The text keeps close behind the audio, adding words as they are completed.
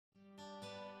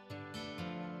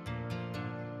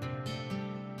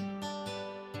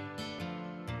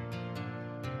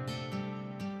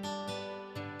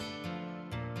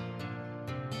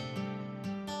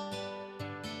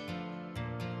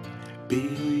Be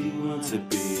who you want to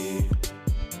be.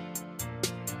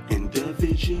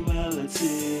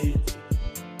 Individuality.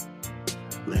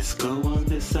 Let's go on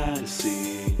this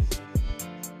odyssey.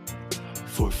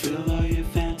 Fulfill all your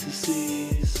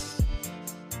fantasies.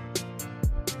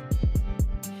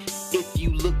 If you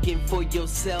looking for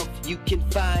yourself, you can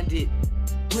find it.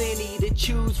 Plenty to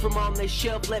choose from on the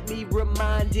shelf, let me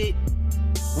remind it.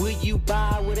 Will you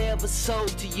buy whatever's sold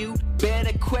to you?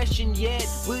 Better question yet,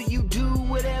 will you do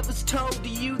whatever's told to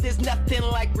you? There's nothing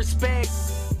like respect,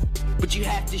 but you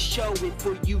have to show it,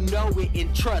 for you know it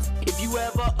and trust. If you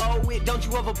ever owe it, don't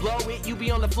you ever blow it. You be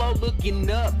on the floor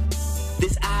looking up.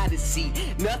 This odyssey,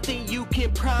 nothing you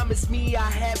can promise me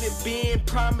I haven't been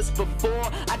promised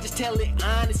before. I just tell it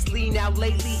honestly. Now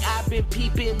lately I've been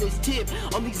peeping this tip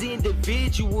on these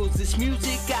individuals. This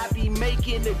music I be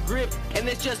making a grip, and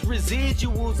it's just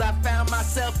residuals. I found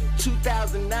myself in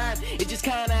 2009. It just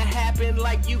kinda happened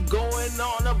like you going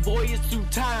on a voyage through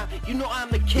time. You know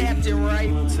I'm the captain, right?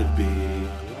 You want to be.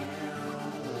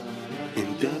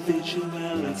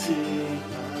 Individuality.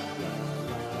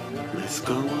 Let's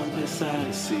go on this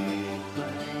odyssey.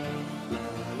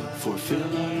 Fulfill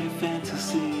all your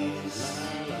fantasies.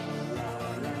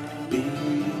 Be who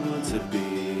you want to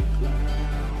be.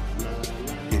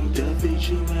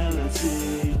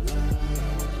 Individuality.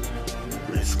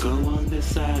 Let's go on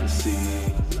this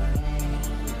odyssey.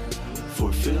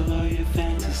 Fulfill all your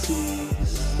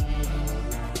fantasies.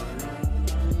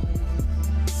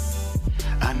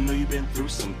 I know you've been through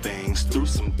some things,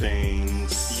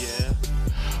 Yeah.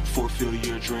 Fulfill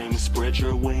your dreams, spread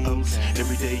your wings. Okay.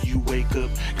 Every day you wake up,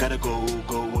 gotta go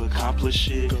accomplish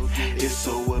it. It's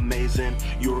so amazing,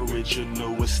 you're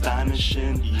original,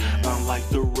 astonishing. Unlike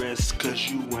the rest, cause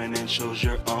you went and chose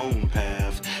your own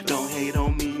path. Don't hate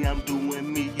on me, I'm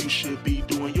doing me, you should be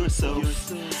doing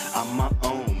yourself. I'm my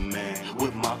own man,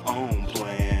 with my own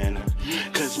plan.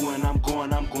 Cause when I'm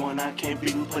going, I can't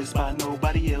be replaced by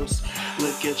nobody else.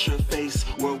 Look at your face,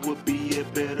 world would be a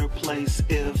better place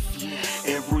if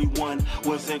everyone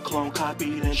wasn't clone,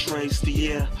 copied, and traced.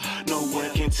 Yeah, no one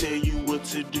can tell you what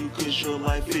to do, cause your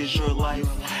life is your life.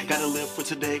 Gotta live for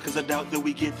today, cause I doubt that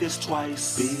we get this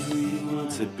twice. Be who you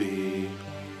want to be.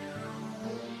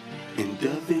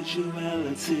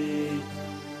 Individuality.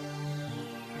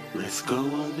 Let's go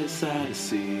on this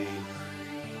odyssey.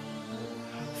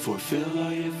 Fulfill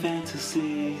all your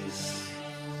fantasies.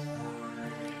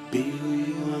 Be who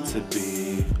you want to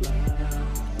be.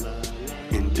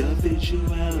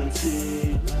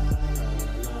 Individuality.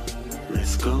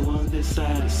 Let's go on this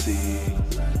odyssey.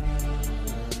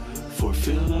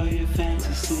 Fulfill all your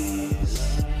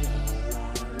fantasies.